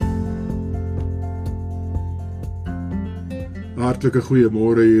Hartlike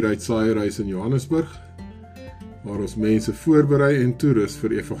goeiemôre hier uit Saaierhuis in Johannesburg, waar ons mense voorberei en toerus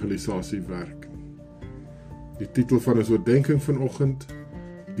vir evangelisasiewerk. Die titel van ons oordeenking vanoggend,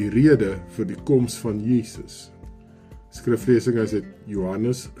 die rede vir die koms van Jesus. Skriflesing is uit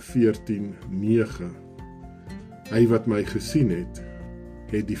Johannes 14:9. Hy wat my gesien het,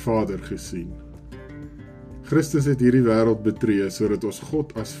 het die Vader gesien. Christus het hierdie wêreld betree sodat ons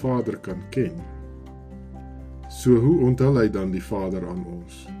God as Vader kan ken. So hoe onthul hy dan die Vader aan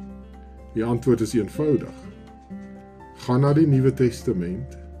ons? Die antwoord is eenvoudig. Gaan na die Nuwe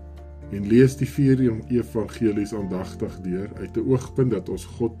Testament en lees die 4 evangelies aandagtig deur uit 'n oogpunt dat ons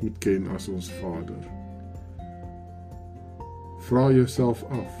God moet ken as ons Vader. Vra jouself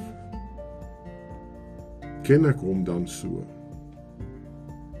af, ken ek hom dan so?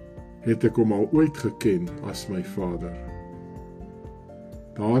 Het ek hom al ooit geken as my Vader?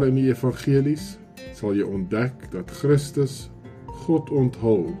 Daar in die evangelies sal jy ontdek dat Christus God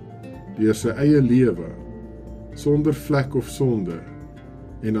onthul deur sy eie lewe, sonder vlek of sonde,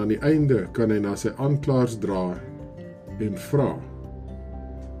 en aan die einde kan hy na sy aanklaers dra en vra,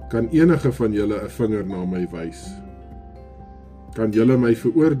 kan enige van julle 'n vinger na my wys? Kan julle my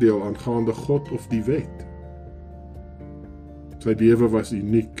veroordeel aangaande God of die wet? Sy lewe was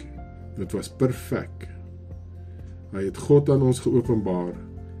uniek, dit was perfek. Hy het God aan ons geopenbaar,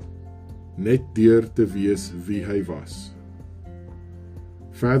 net deur te wees wie hy was.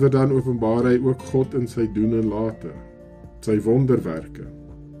 Verder dan openbaar hy ook God in sy doen en late, sy wonderwerke,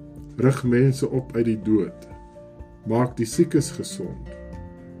 rig mense op uit die dood, maak die siekes gesond,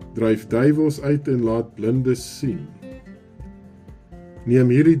 dryf duiwels uit en laat blindes sien. Neem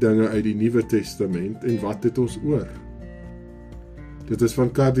hierdie dinge uit die Nuwe Testament en wat het ons oor? Dit is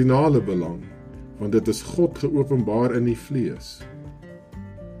van kardinale belang, want dit is God geopenbaar in die vlees.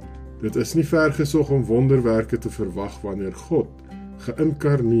 Dit is nie vergesog om wonderwerke te verwag wanneer God,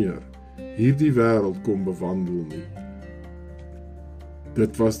 geïnkarneer, hierdie wêreld kom bewandel nie.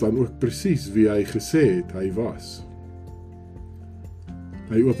 Dit was dan ook presies wie hy gesê het hy was.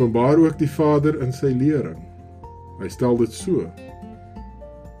 Hy openbaar ook die Vader in sy lering. Hy stel dit so: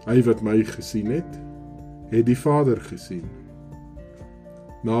 hy wat my gesien het die Vader gesien.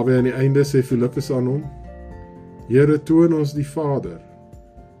 Naby aan die einde sê Filippus aan hom: Here, toon ons die Vader,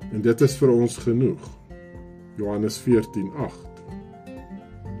 en dit is vir ons genoeg. Johannes 14:8.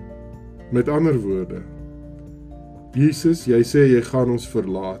 Met ander woorde, Jesus, jy sê jy gaan ons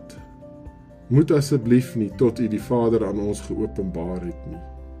verlaat. Moet asseblief nie tot u die Vader aan ons geopenbaar het nie.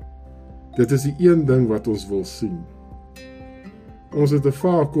 Dit is die een ding wat ons wil sien. Ons het 'n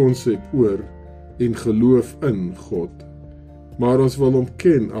vaag konsep oor en geloof in God, maar ons wil hom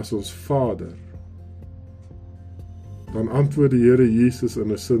ken as ons Vader. Dan antwoord die Here Jesus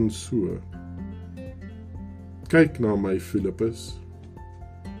in 'n sin so: kyk na my, Filippus.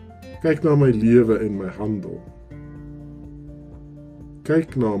 Kyk na my lewe en my handel.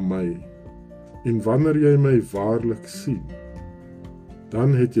 Kyk na my, en wanneer jy my waarlik sien,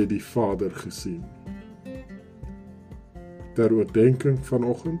 dan het jy die Vader gesien. Ter oordeenking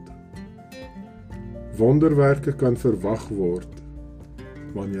vanoggend: wonderwerke kan verwag word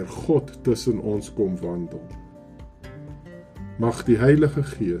wanneer God tussen ons kom wandel. Mag die Heilige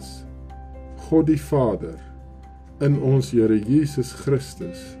Gees, God die Vader, in ons Here Jesus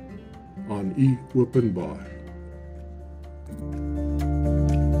Christus aan u openbaar.